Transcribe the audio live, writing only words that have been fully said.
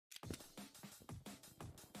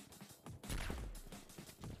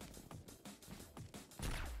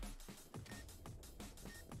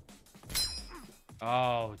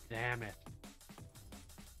Oh, damn it.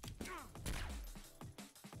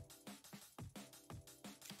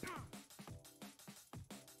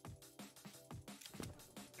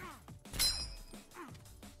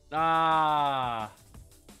 Ah.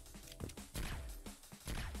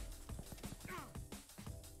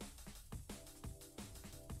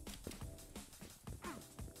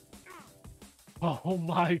 Oh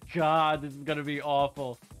my god, this is gonna be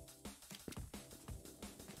awful.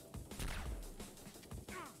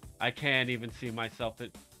 I can't even see myself at...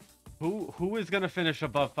 Who is gonna finish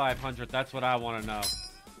above 500? That's what I want to know.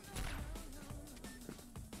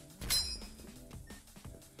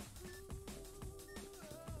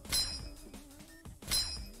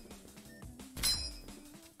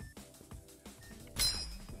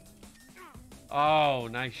 Oh,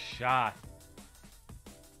 nice shot.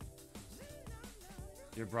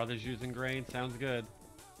 Your brother's using grain? Sounds good.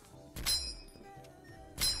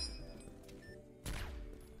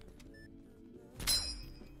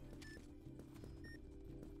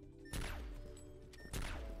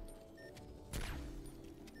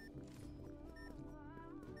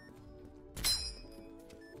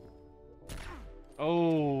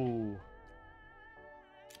 Oh.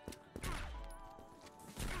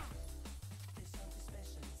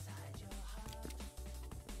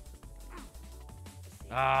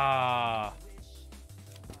 Ah.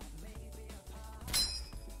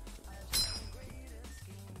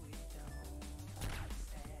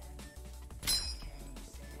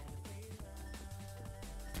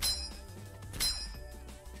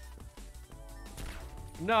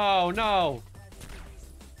 No, no.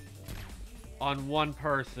 On one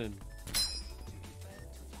person.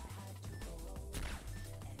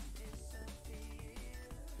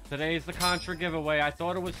 Today's the Contra giveaway. I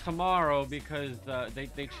thought it was tomorrow because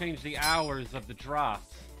they changed the hours of the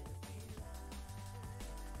drops.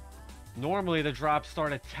 Normally the drops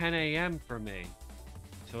start at 10 a.m. for me.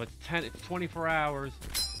 So it's 24 hours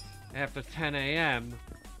after 10 a.m.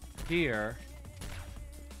 here.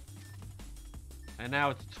 And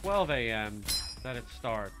now it's 12 a.m. that it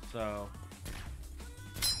starts, so...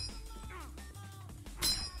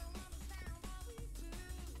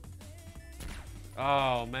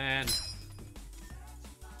 Oh, man.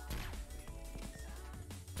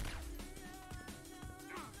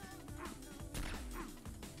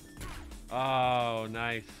 Oh,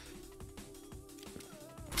 nice.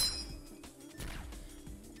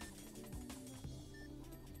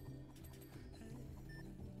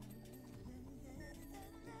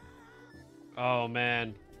 Oh,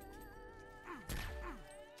 man.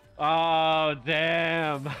 Oh,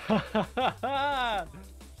 damn.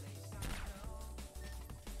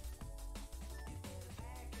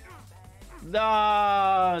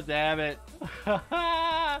 No, damn it.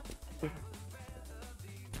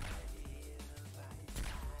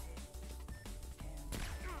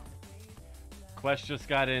 Quest just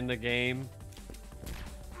got in the game.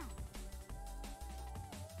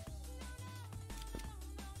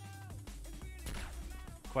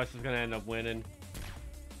 Quest is gonna end up winning.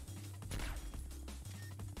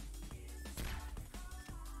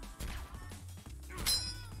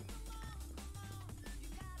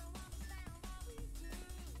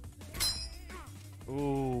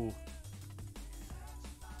 Ooh.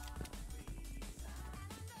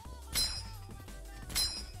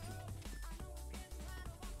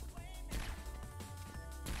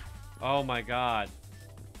 Oh my god.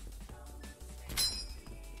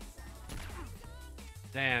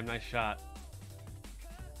 Damn, nice shot.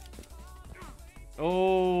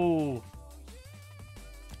 Oh.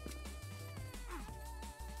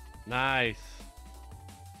 Nice.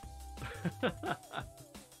 That's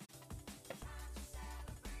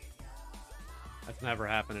never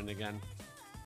happening again.